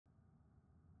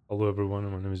Hello everyone,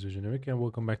 my name is WEJDANAWAKE and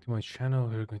welcome back to my channel.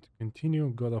 We're going to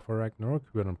continue God of Ragnarok.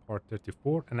 We're on part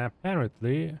 34 and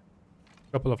apparently a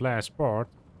couple of last part.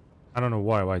 I don't know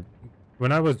why.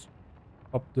 When I was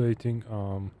updating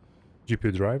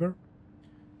GPU driver,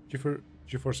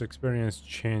 GeForce Experience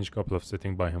changed a couple of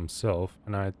settings by himself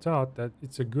and I thought that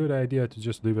it's a good idea to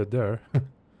just leave it there. And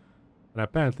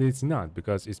apparently it's not,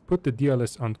 because it's put the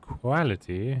DLS on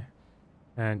quality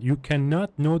and you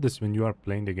cannot notice when you are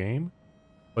playing the game.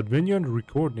 But when you're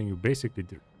recording, you're basically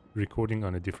recording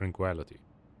on a different quality.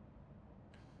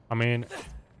 I mean,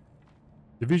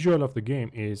 the visual of the game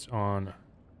is on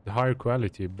the higher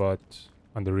quality, but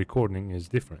on the recording is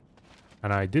different.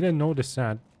 And I didn't notice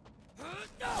that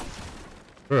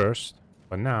first,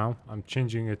 but now I'm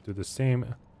changing it to the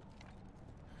same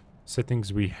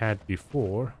settings we had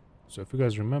before. So if you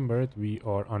guys remember it, we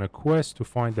are on a quest to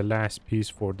find the last piece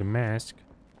for the mask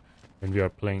when we are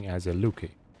playing as a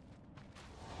Loki.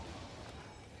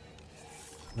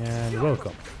 And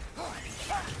welcome.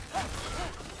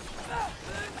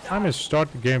 I'm gonna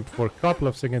start the game for a couple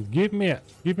of seconds. Give me a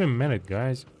minute,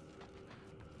 guys.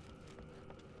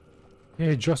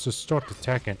 Hey, just to start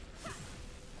attacking.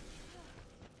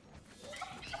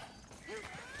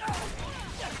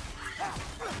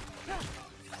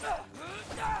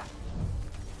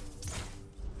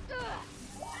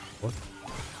 What?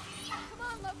 Come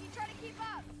on, Loki, try to keep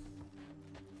up.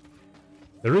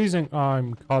 The reason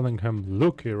I'm calling him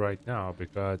Loki right now,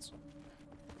 because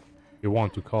you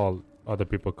want to call other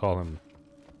people call him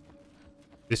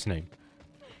this name.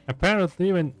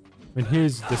 Apparently when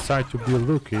he's decide to be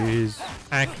Loki, he's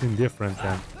acting different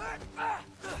than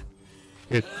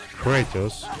it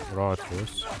Kratos or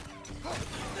Atreus.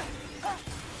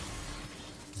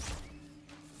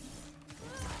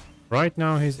 Right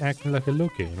now he's acting like a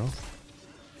Loki, you know?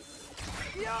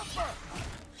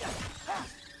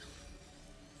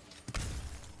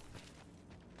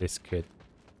 This kid.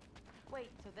 Wait,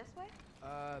 so this way?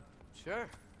 Sure.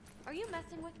 Are you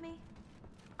messing with me?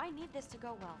 I need this to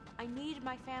go well. I need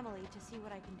my family to see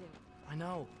what I can do. I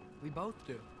know. We both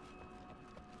do.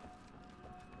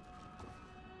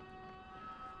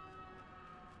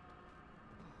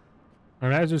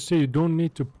 And as you see, you don't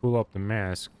need to pull up the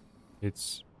mask.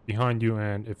 It's behind you,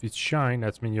 and if it's shine,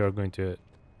 that means you're going to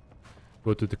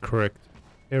go to the correct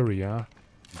area.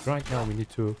 Right now we need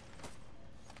to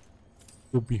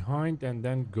go behind and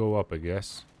then go up, I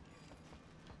guess.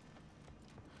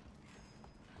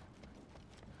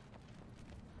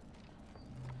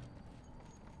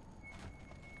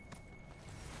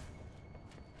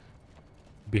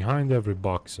 Behind every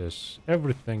boxes,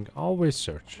 everything, always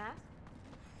search. Mask?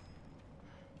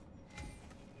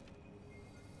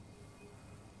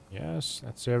 Yes,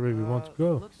 that's the area we want to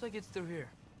go. Looks like it's through here.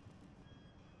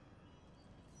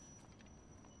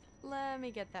 Let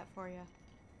me get that for you.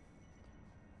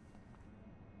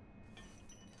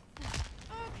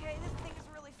 Okay, this thing is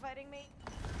really fighting me.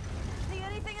 See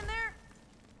anything in there?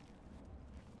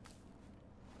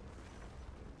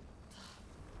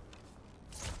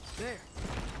 There.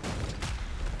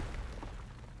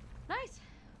 Nice.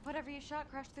 Whatever you shot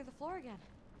crashed through the floor again.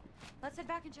 Let's head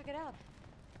back and check it out.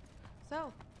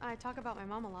 So, I talk about my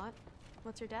mom a lot.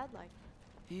 What's your dad like?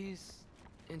 He's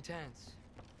intense.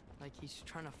 Like he's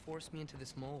trying to force me into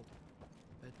this mold.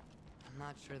 But I'm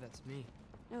not sure that's me.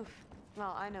 Oof.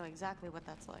 Well, I know exactly what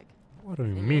that's like. What do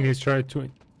you mean he's trying to... I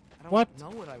don't What?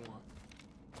 know what I want.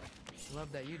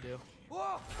 Love that you do.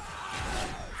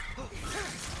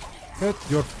 But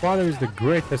your father is the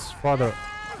greatest father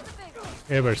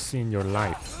ever seen in your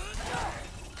life.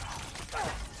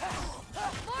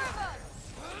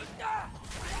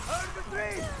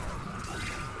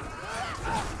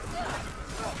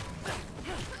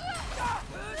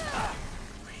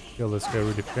 Okay, let's get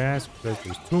really fast because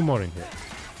there's two more in here.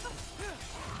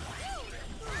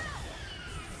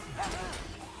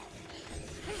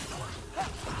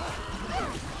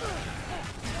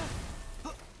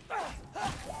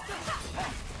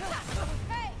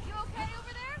 Hey, you okay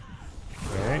over there?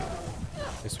 Okay.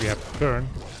 Guess we have to turn.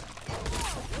 You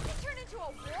can turn into a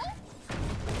wolf?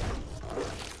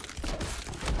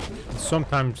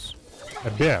 Sometimes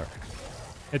a bear.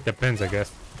 It depends, I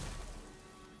guess.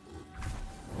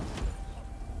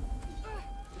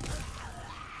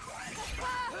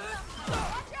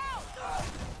 Watch out!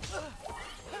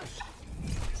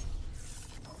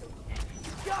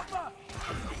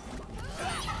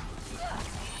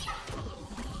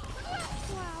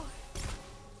 Wow.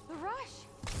 The rush.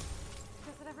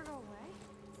 Does it ever go away?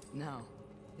 No,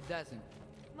 it doesn't.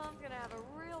 Mom's gonna have a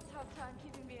real tough time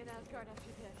keeping me in Asgard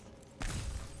after this.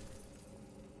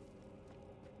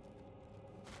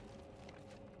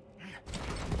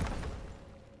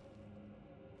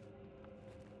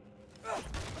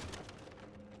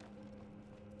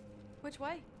 Which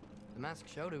way? The mask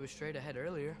showed it was straight ahead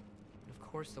earlier. But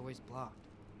of course the way's blocked.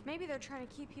 Maybe they're trying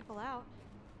to keep people out.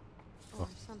 Or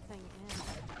something in.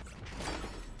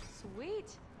 Sweet!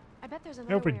 I bet there's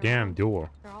another Every way damn around. door.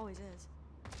 There always is.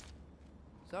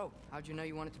 So, how'd you know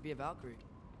you wanted to be a Valkyrie?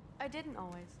 I didn't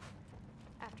always.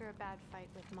 After a bad fight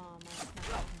with Mom, I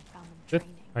snuck out and found them That,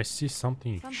 training. I see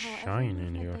something Somehow, every shine in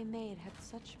movement here. they made had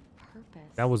such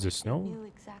purpose. That was the They snow? knew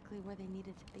exactly where they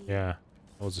needed to be. Yeah,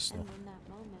 that was the snow. And in that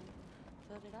moment,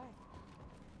 so did I.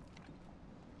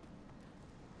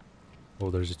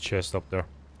 Oh, there's a chest up there.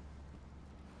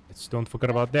 Let's don't forget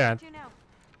about that. Do now.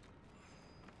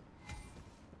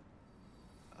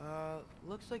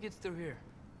 Looks like it's through here.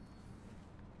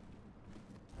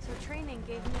 So training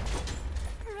gave me.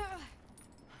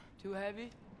 Too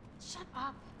heavy? Shut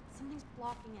up! Something's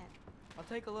blocking it. I'll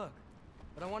take a look.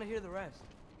 But I want to hear the rest.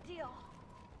 Deal.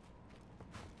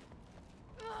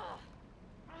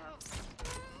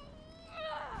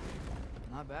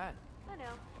 Not bad. I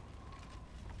know.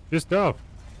 She's tough.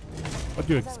 What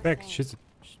do you As I was expect? saying, She's.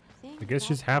 Seeing I guess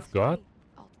she's Valkyrie's half god. fight,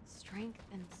 all strength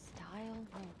and style,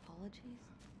 no apologies.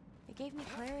 It gave me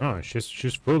clarity. Oh,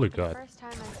 she's fully The god. first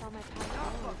time I saw my path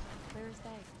forward, clear as day.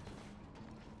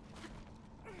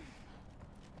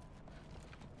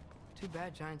 Too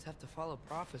bad giants have to follow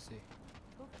prophecy.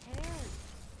 Who cares?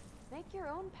 Make your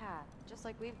own path, just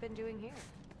like we've been doing here.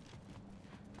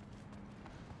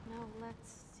 Now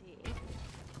let's see.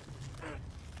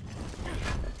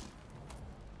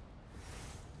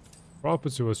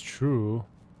 Prophecy was true.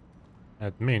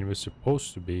 That means we're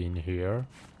supposed to be in here.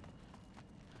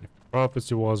 If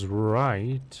prophecy was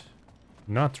right,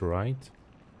 not right,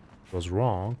 it was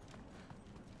wrong.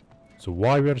 So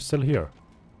why we're still here?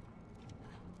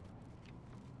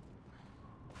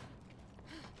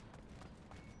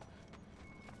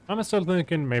 I'm still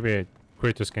thinking maybe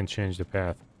Kratos can change the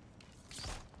path.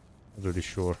 Not really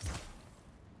sure.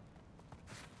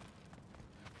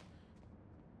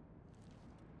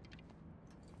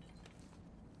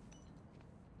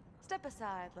 Step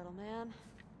aside, little man.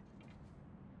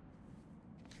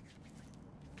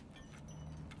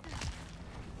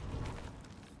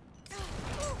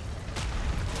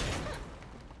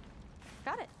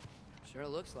 Got it. Sure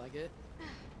looks like it.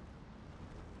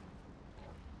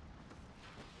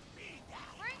 Bring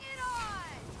it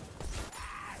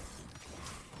on!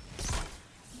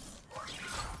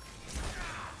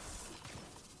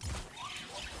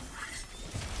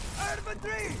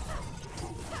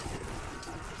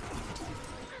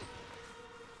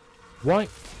 Why?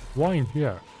 Why in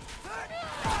here?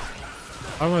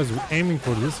 I was aiming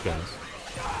for these guys.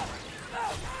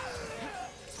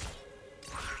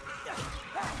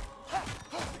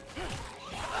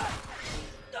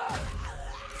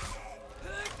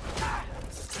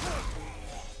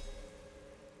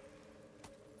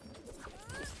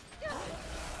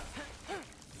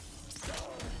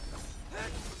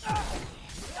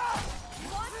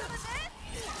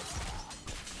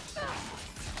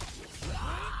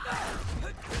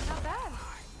 Not bad.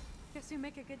 Guess we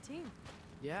make a good team.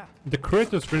 Yeah. The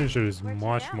Kratos finisher is Where'd you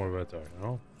much down? more better, you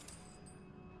know?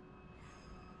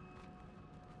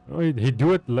 Oh, he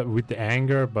do it with the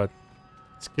anger, but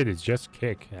this kid is just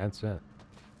kick. That's it.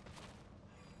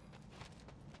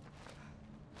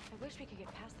 I wish we could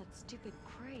get past that stupid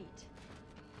crate.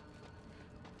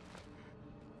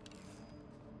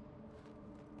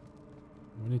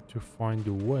 We need to find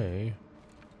a way.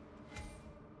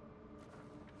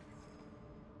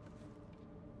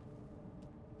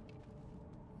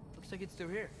 Looks like it's through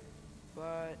here.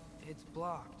 But it's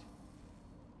blocked.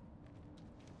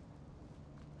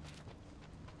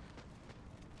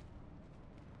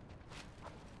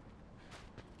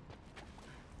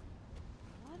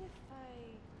 What if I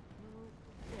move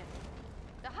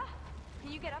it? Aha!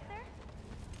 Can you get up there?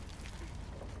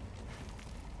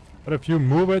 But if you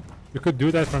move it, you could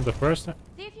do that from the first time.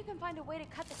 See if you can find a way to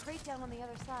cut the crate down on the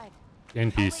other side.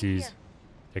 NPCs here.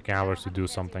 take I don't hours to have a do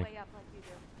fancy something. way up like you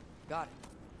do. Got it.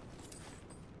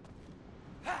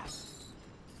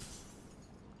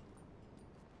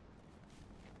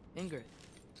 Ingrid,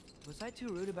 was I too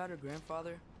rude about her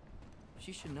grandfather?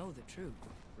 She should know the truth,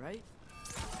 right?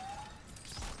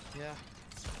 Yeah,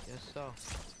 guess so.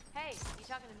 Hey, you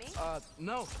talking to me?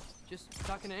 No. Just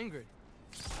talking to Ingrid.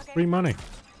 Okay. Free money.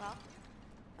 Well,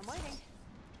 I'm waiting.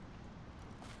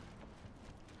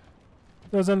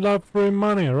 Doesn't love free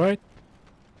money, right?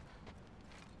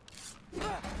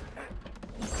 Let's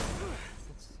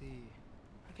see.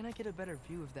 How can I get a better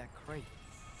view of that crate?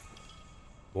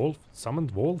 Wolf?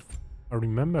 Summoned wolf? I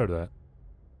remember that.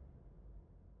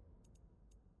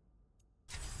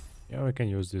 Yeah, we can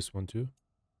use this one too.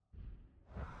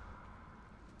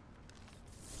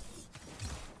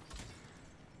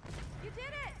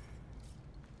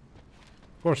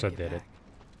 Of course I Get did it.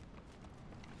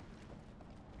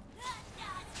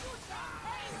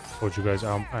 back. Told you guys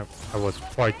I was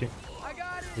fighting. I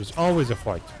got it. There's always a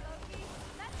fight.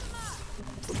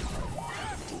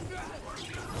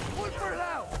 Look for it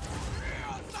out.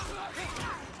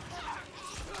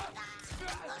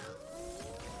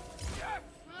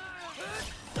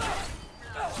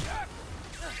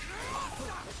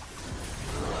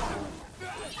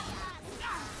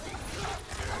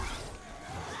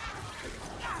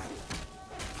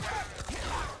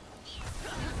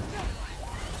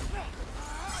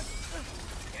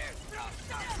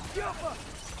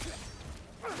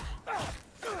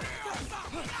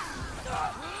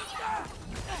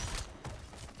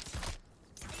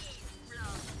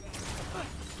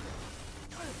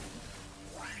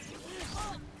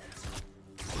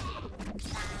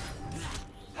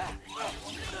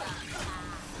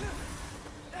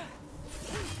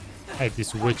 I hate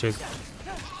these witches.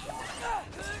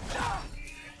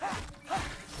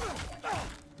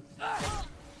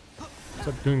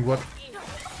 Stop doing what?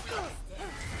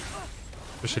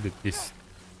 Especially this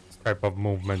type of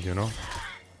movement, you know?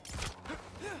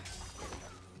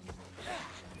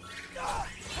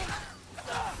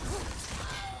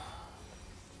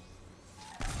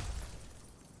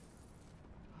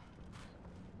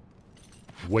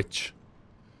 Witch.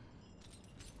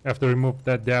 You have to remove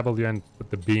that W and put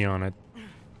the B on it.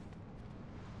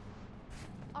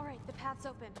 All right, the path's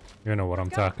open. You know what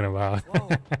I'm talking about. Whoa.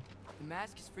 The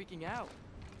mask is freaking out.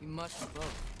 We must be close.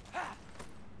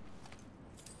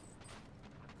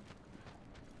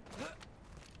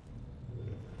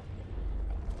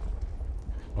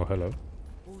 Oh, hello.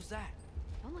 What was that?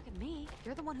 Don't look at me.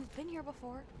 You're the one who's been here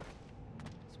before.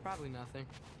 It's probably nothing.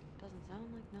 Doesn't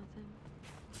sound like nothing.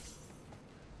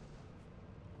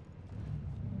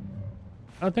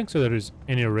 I don't think so there is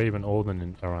any Raven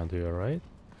Olden around here, right?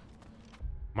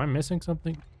 Am I missing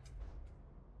something?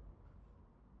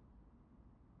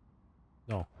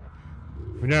 No.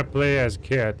 We never play as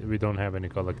kid, we don't have any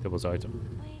collectibles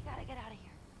item. We gotta get out of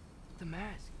here. The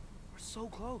mask. We're so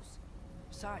close.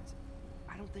 Besides,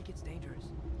 I don't think it's dangerous.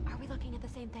 Are we looking at the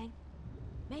same thing?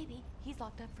 Maybe. He's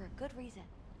locked up for a good reason.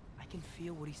 I can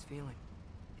feel what he's feeling.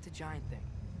 It's a giant thing.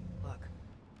 Look,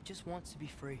 he just wants to be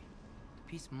free. The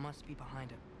peace must be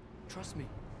behind him. Trust me.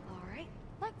 All right.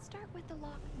 Let's start with the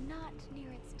lock not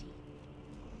near its teeth.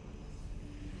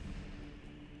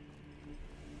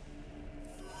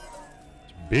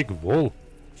 Big wolf.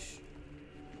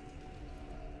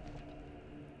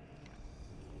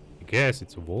 I guess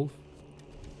it's a wolf.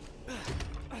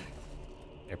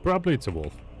 Yeah, probably it's a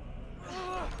wolf.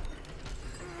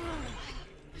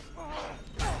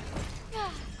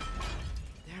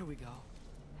 There we go.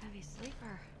 Heavy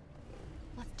sleeper.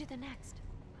 Let's do the next.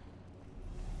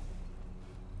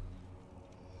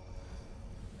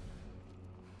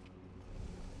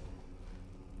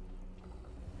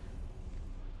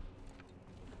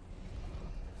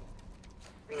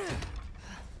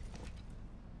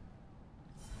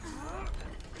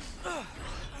 All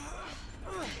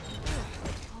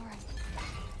right.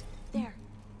 There.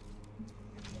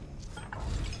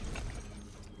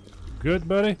 Good,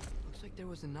 buddy? Looks like there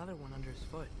was another one under his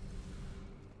foot.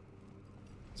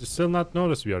 Just still not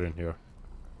noticed we are in here.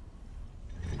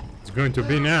 It's going to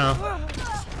be now.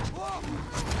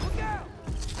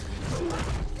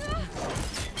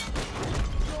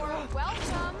 You're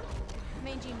welcome,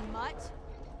 mangy mutt.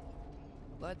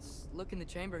 Let's look in the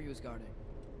chamber he was guarding.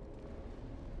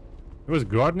 He was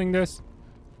gardening this?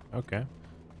 Okay. A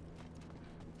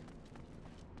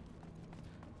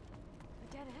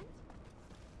dead end?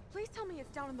 Please tell me it's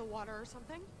down in the water or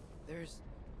something. There's...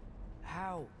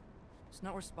 How? It's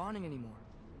not responding anymore.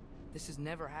 This has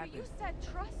never But happened. you said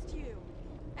trust you.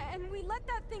 And we let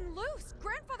that thing loose.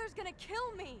 Grandfather's gonna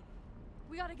kill me.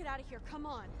 We gotta get out of here. Come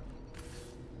on.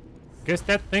 Guess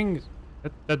that thing,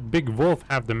 that big wolf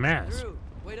have the mask. Through!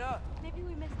 Wait up! Maybe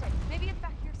we missed it. Maybe it's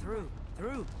back here somewhere.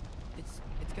 Through! It's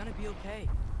gonna be okay.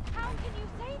 How can you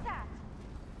say that?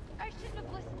 I shouldn't have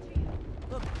listened to you.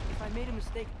 Look, if I made a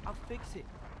mistake, I'll fix it.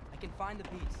 I can find the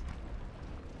piece.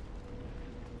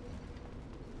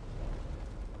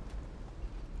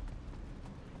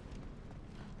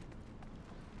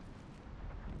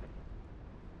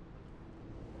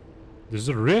 There's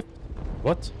a rift?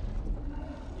 What?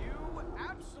 You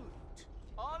absolute,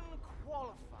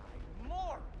 unqualified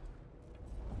moron!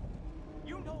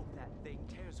 You know that thing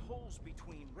tears holes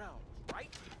between realms,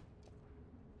 right?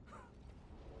 Well,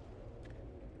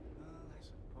 I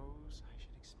suppose I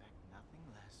should expect nothing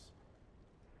less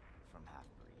from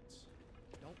half-breeds.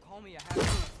 Don't call me a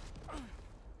half.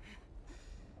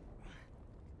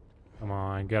 Come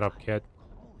on, get up, kid.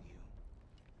 Call you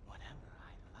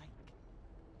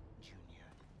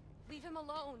Leave him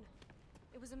alone.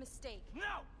 It was a mistake.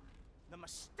 No! The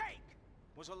mistake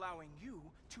was allowing you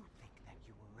to think that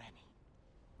you were Rennie.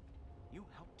 You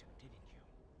helped her, didn't you?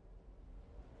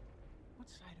 What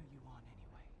side are you on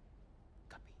anyway,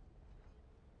 Guppy?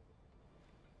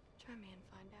 Try me and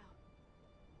find out.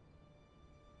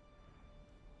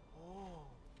 Oh.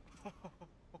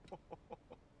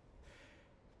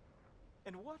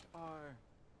 And what are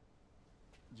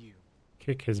you?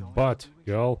 Kick his going to butt,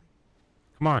 do girl.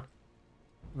 Come on.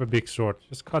 Have a big sword.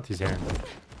 Just cut his hand.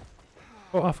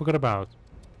 Oh, I forgot about.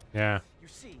 Yeah, You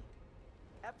see,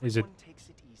 Is it- everyone takes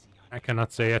it easy on I you.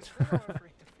 cannot say it. You're afraid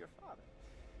of your father.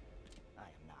 I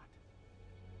am not.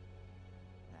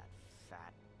 That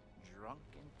fat,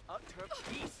 drunken, utter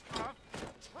piece of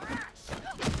trash!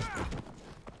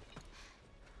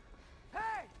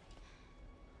 Hey!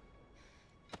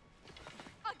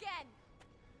 Again!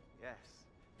 Yes,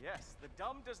 yes, the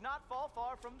dumb does not fall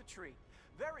far from the tree.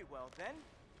 Very well, then.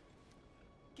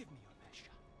 Give me your best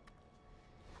shot.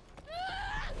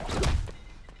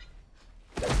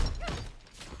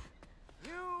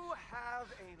 You have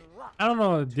a lot. I don't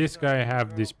know if to this guy learn, have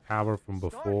girl. this power from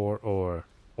before or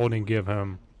Odin give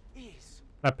him. Is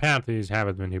Apparently he's have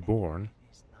it when he born.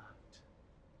 is not.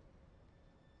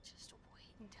 Just wait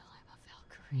until I'm a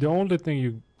Valkyrie. The only thing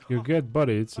you get,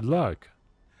 buddy, it's luck.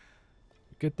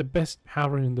 You get the best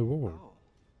power in the world. Oh.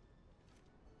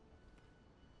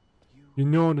 You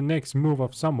know the next move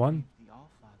of someone. The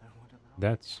Allfather would allow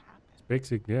That's it to happen.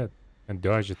 basically it. Can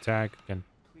dodge attack. Can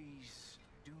Please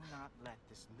do not let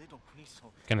this little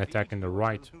weasel Can attack feed in the your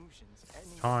right illusions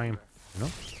any time. longer. You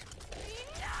know.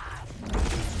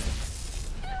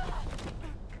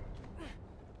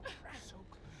 So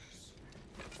close.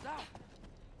 Stop!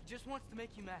 He just wants to make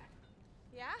you mad.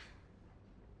 Yeah?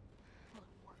 Well,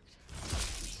 it worked.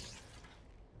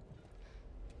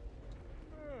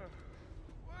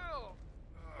 Well,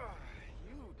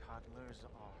 you toddlers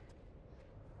are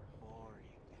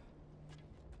boring.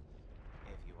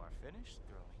 If you are finished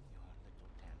throwing your little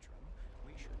tantrum,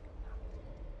 we should go now.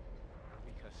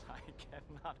 Because I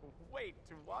cannot wait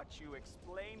to watch you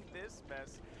explain this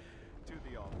mess to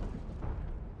the Almighty.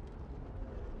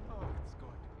 Oh, it's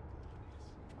going to be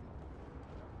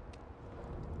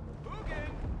glorious.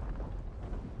 Boogan!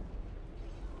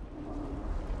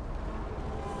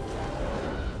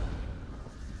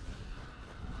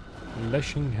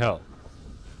 Lashing hell.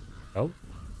 Hell?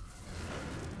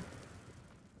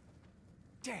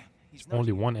 Damn, he's not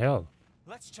Only here. one L.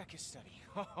 Let's check his study.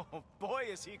 Oh, boy,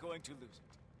 is he going to lose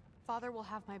it. Father will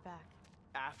have my back.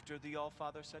 After the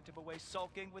Allfather sent him away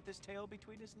sulking with his tail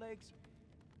between his legs?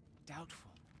 Doubtful.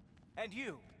 And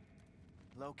you,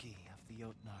 Loki of the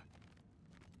Jotnar.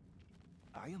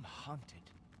 I am haunted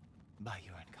by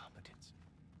your incompetence.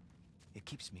 It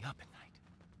keeps me up at night.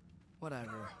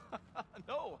 Whatever.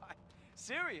 No,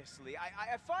 seriously,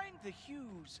 I find the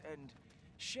hues and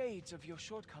shades of your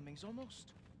shortcomings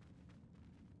almost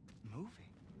moving.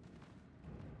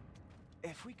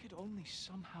 If we could only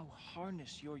somehow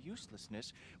harness your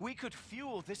uselessness, we could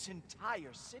fuel this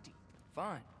entire city.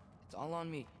 Fine. It's all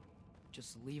on me.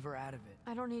 Just leave her out of it.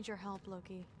 I don't need your help,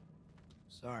 Loki.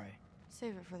 Sorry.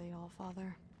 Save it for the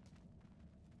Allfather.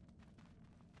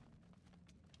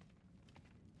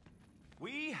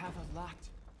 We have a lot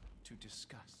to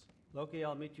discuss. Loki,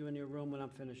 I'll meet you in your room when I'm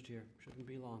finished here. Shouldn't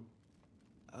be long.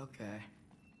 Okay.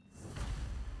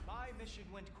 My mission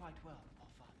went quite well,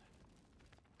 Allfather.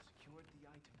 Secured the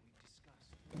item we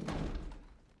discussed.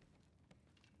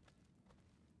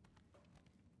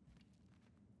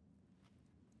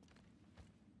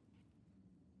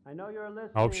 I know you're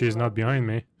listening. I hope she's not Loki. behind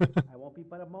me. I won't be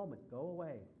but a moment. Go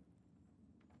away.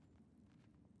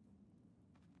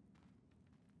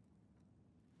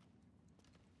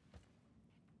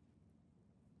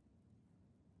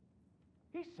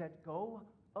 He said go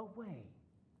away.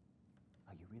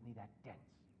 Are you really that dense?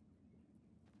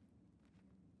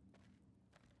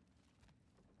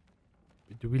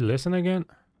 Do we listen again?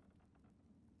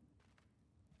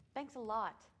 Thanks a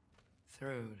lot.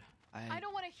 Throde, I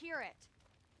don't want to hear it.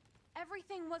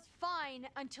 Everything was fine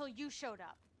until you showed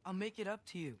up. I'll make it up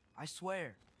to you. I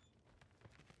swear.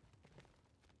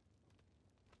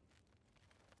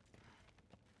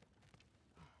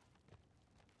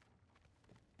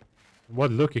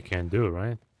 What Loki can do,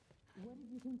 right? What did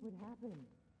you think would happen?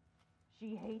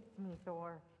 She hates me,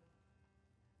 Thor.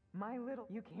 My little...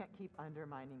 You can't keep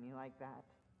undermining me like that.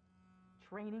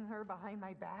 Training her behind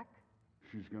my back?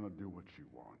 She's gonna do what she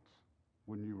wants.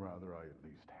 Wouldn't you rather I at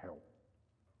least help?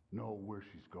 Know where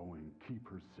she's going, keep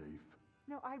her safe?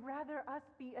 No, I'd rather us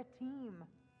be a team.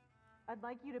 I'd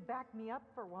like you to back me up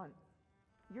for once.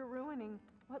 You're ruining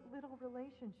what little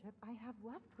relationship I have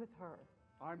left with her.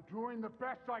 I'm doing the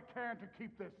best I can to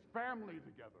keep this family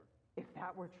together. If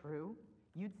that were true,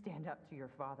 you'd stand up to your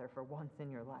father for once in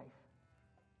your life.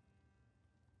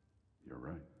 You're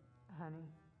right. Honey,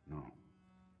 No.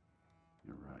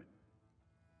 You're right.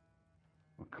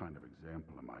 What kind of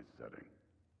example am I setting?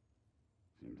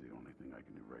 Seems the only thing I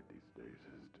can do right these days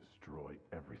is destroy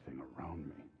everything around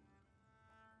me.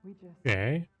 we just...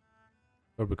 Okay.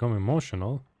 You're becoming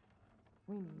emotional.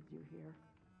 We need you here.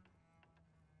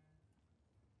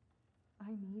 I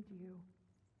need you.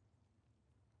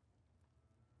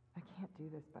 I can't do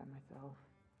this by myself.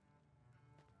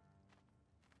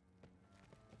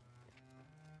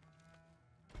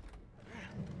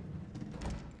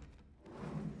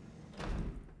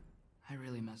 I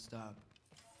really messed up.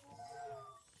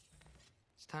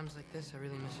 It's times like this I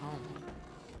really miss home.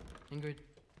 Ingrid,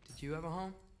 did you have a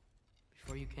home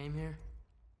before you came here?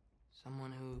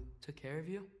 Someone who took care of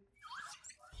you?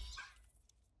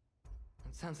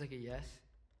 That sounds like a yes.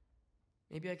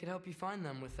 Maybe I could help you find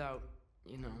them without,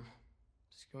 you know,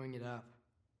 screwing it up.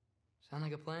 Sound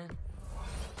like a plan?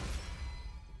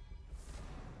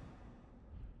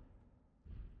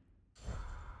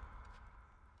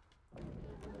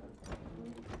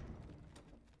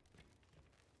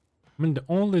 I mean, the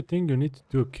only thing you need to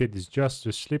do, kid, is just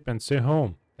to sleep and stay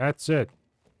home. That's it.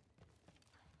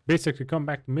 Basically, come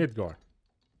back to Midgard.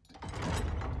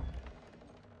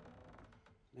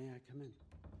 May I come in?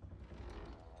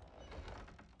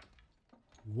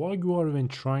 Why you are even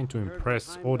trying to Heard impress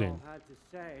what Heimdall Odin? had to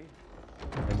say.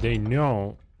 And they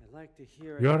know I'd like to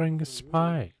hear it you're out a from you.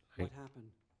 spy. What Like, happened?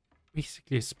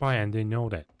 basically a spy, and they know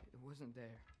that. It wasn't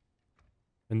there.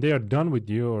 When they are done with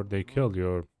you, or they kill you,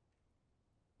 or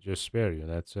just spare you,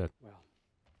 that's it. Well,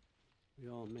 we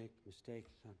all make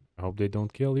mistakes, son. I hope they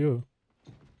don't kill you.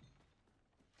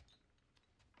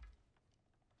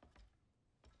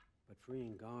 But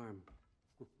freeing Garm,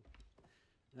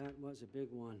 that was a big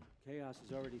one. Chaos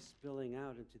is already spilling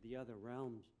out into the other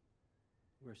realms.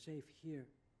 We're safe here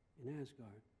in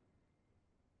Asgard,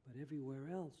 but everywhere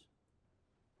else.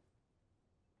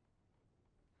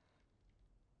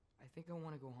 I think I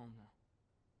want to go home now.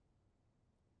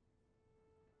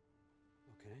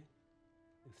 Okay,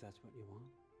 if that's what you want.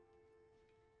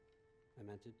 I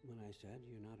meant it when I said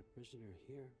you're not a prisoner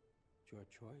here. It's your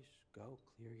choice. Go,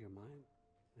 clear your mind.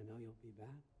 I know you'll be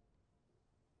back.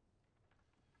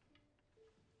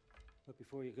 But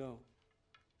before you go,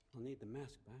 I'll need the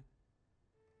mask back.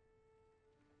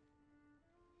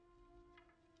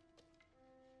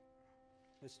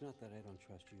 It's not that I don't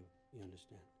trust you, you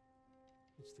understand.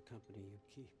 It's the company you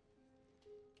keep.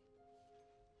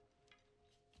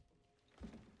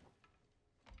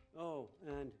 Oh,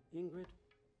 and Ingrid?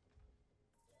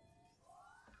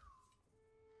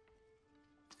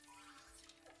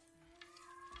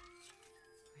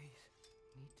 Please,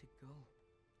 need to go.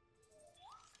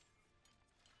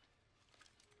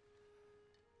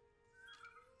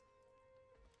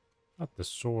 Not the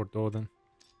sword, Odin.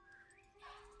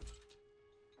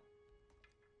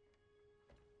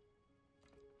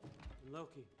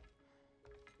 Loki,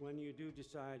 when you do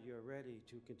decide you're ready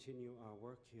to continue our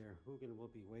work here, Hugin will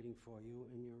be waiting for you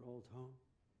in your old home.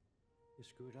 You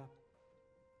screwed up.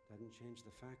 Doesn't change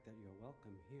the fact that you're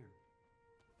welcome here.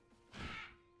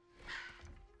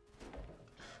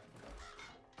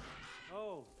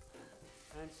 Oh,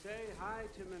 and say hi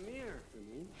to Mimir for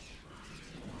me.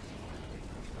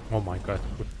 Oh my god.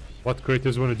 What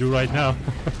Kratos want to do right now?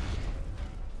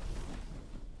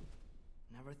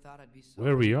 Never thought I'd be so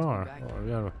Where we ready to be are. back Oh, here.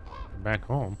 we are back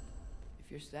home.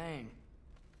 If you're staying,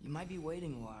 you might be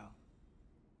waiting a while.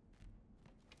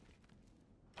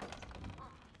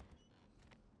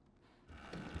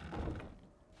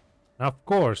 Of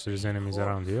course, there's enemies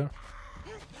around here.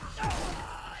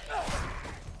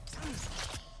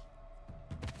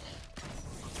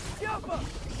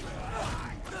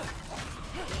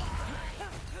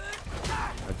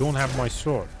 I don't have my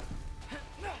sword.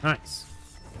 Nice.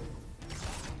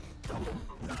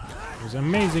 It's an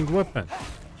amazing weapon.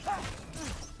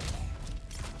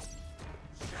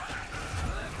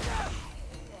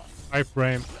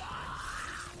 Iframe.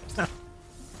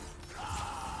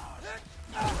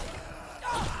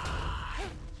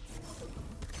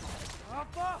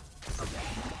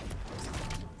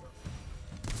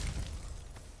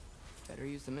 Better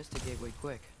use the Mystic Gateway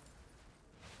quick.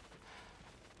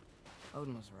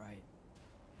 Odin was right.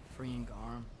 Freeing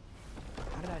Garm.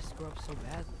 How did I screw up so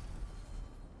badly?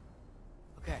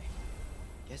 Okay.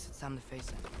 Guess it's time to face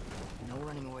it. No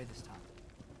running away this time.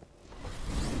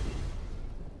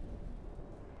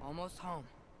 Almost home.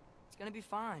 It's gonna be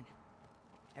fine.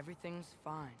 Everything's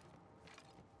fine.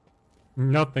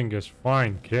 Nothing is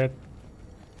fine, kid.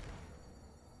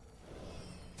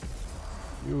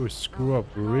 You screw up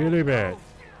really bad.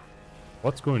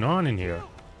 What's going on in here?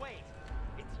 Wait,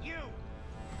 it's you!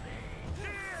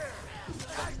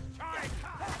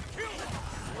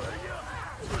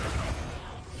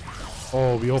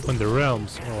 Oh, we opened the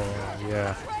realms. Oh,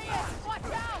 yeah.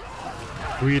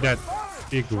 Free that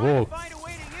big wolf. Find a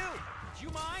way to you! Do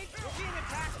you mind? We're being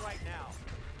attacked right now.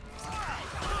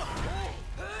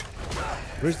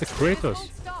 Where's the Won't Kratos?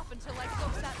 stop until I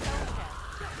close that zone again.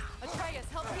 Atreus,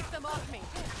 help keep them off me.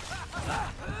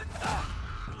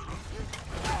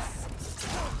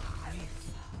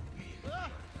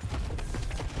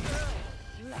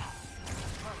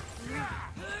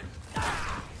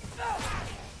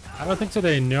 I don't think so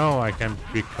they know I can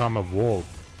become a wolf.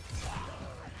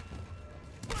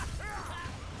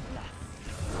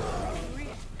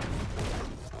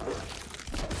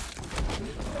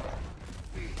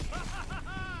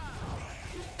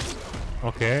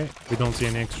 Okay, we don't see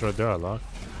any extra dialogue.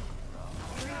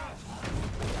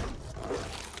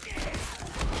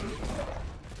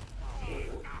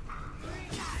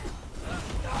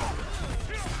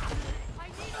 I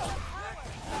need some power.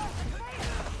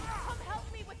 Atreus, come help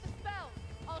me with the spell.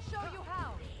 I'll show you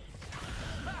how.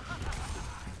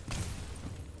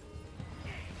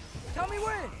 Tell me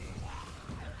when!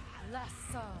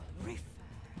 Lassa.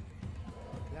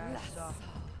 Lassa.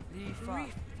 Rifa.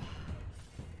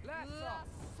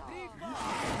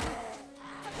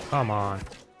 Come on.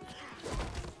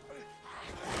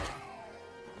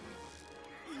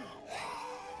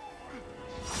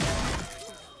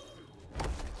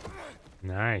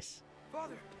 Nice.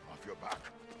 Father! Off your back.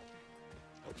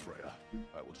 Help Freya.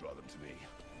 I will draw them to me.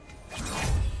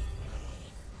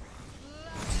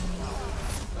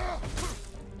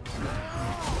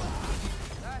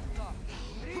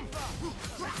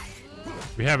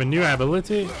 We have a new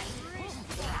ability.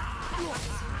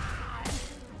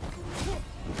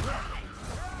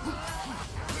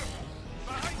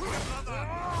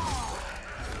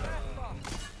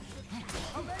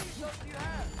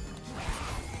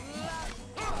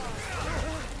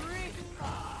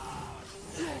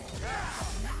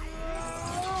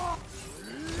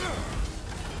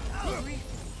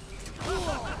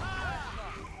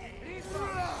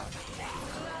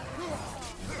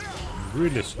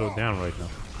 Really slowed down right now.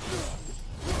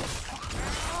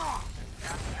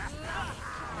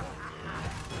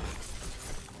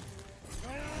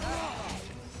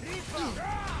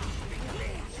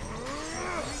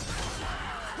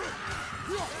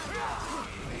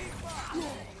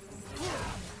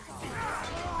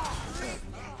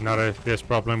 Not a FPS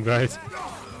problem, guys.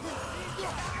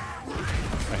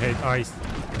 I hate ice.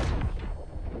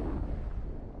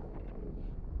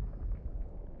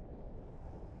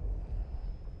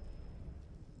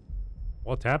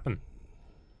 What happened?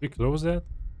 We close that?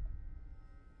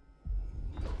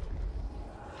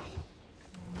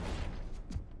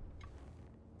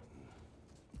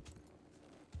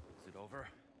 Is it over?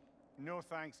 No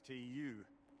thanks to you.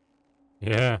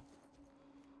 Yeah.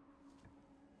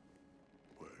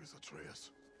 Where is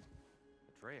Atreus?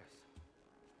 Atreus.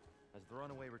 Has the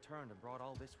runaway returned and brought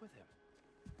all this with him?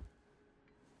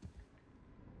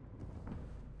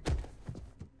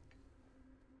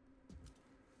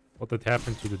 What had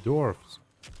happened to the dwarves?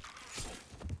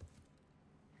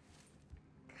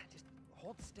 Just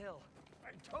hold still. I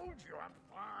told you I'm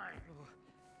fine. Oh,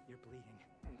 you're bleeding.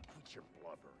 Quit your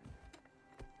blubbering.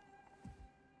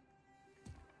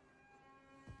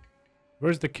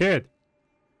 Where's the kid?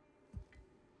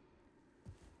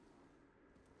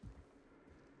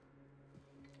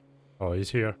 Oh, he's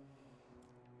here.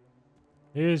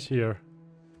 He's here.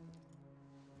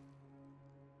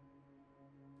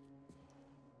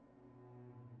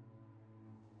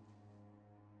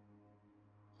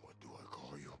 What do I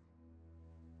call you?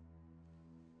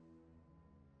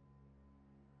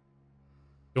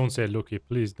 Don't say Lucky,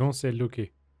 please. Don't say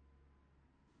Lucky.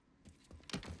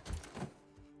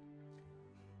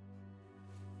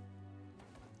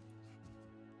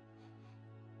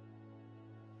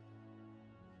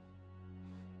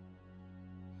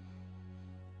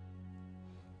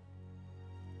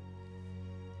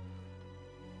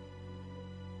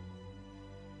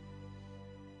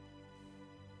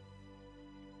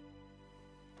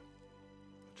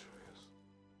 Atreus.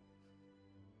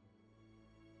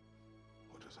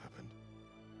 What has happened?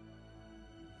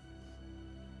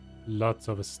 Lots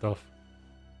of stuff.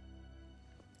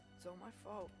 It's all my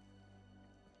fault.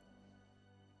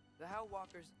 The Hell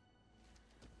Walkers...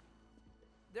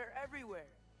 They're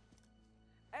everywhere.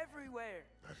 Everywhere.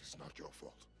 That is not your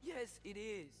fault. Yes, it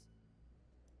is.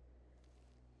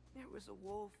 There was a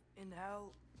wolf in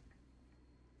hell.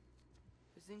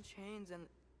 He was in chains and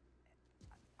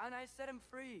I set him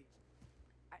free.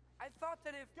 I thought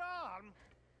that if... Garm?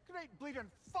 Great bleeding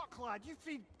fuck, lad, you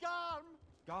freed Garm!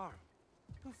 Garm?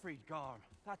 Who freed Garm?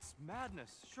 That's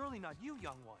madness. Surely not you,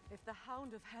 young one. If the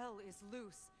Hound of Hell is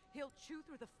loose, he'll chew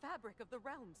through the fabric of the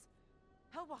realms.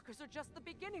 Hellwalkers are just the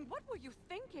beginning. What were you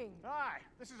thinking? Aye,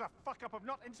 this is a fuck-up of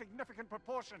not insignificant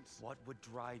proportions. What would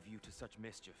drive you to such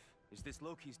mischief? Is this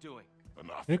Loki's doing?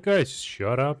 Enough. You guys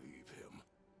shut up. Leave him.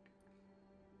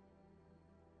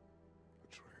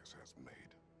 Atreus has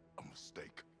made a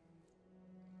mistake.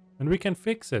 And we can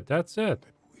fix it. That's it.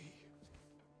 That we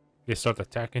They start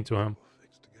attacking to him. will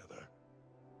fix together.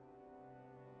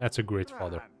 That's a great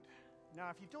father. Grand. Now,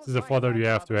 if you don't This is a mind, father I'd you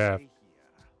have to rather have. stay here.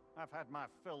 I've had my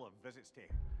fill of visits to...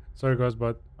 Sorry guys,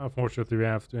 but unfortunately we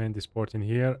have to end this part in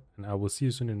here. And I will see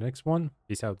you soon in the next one.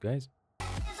 Peace out, guys.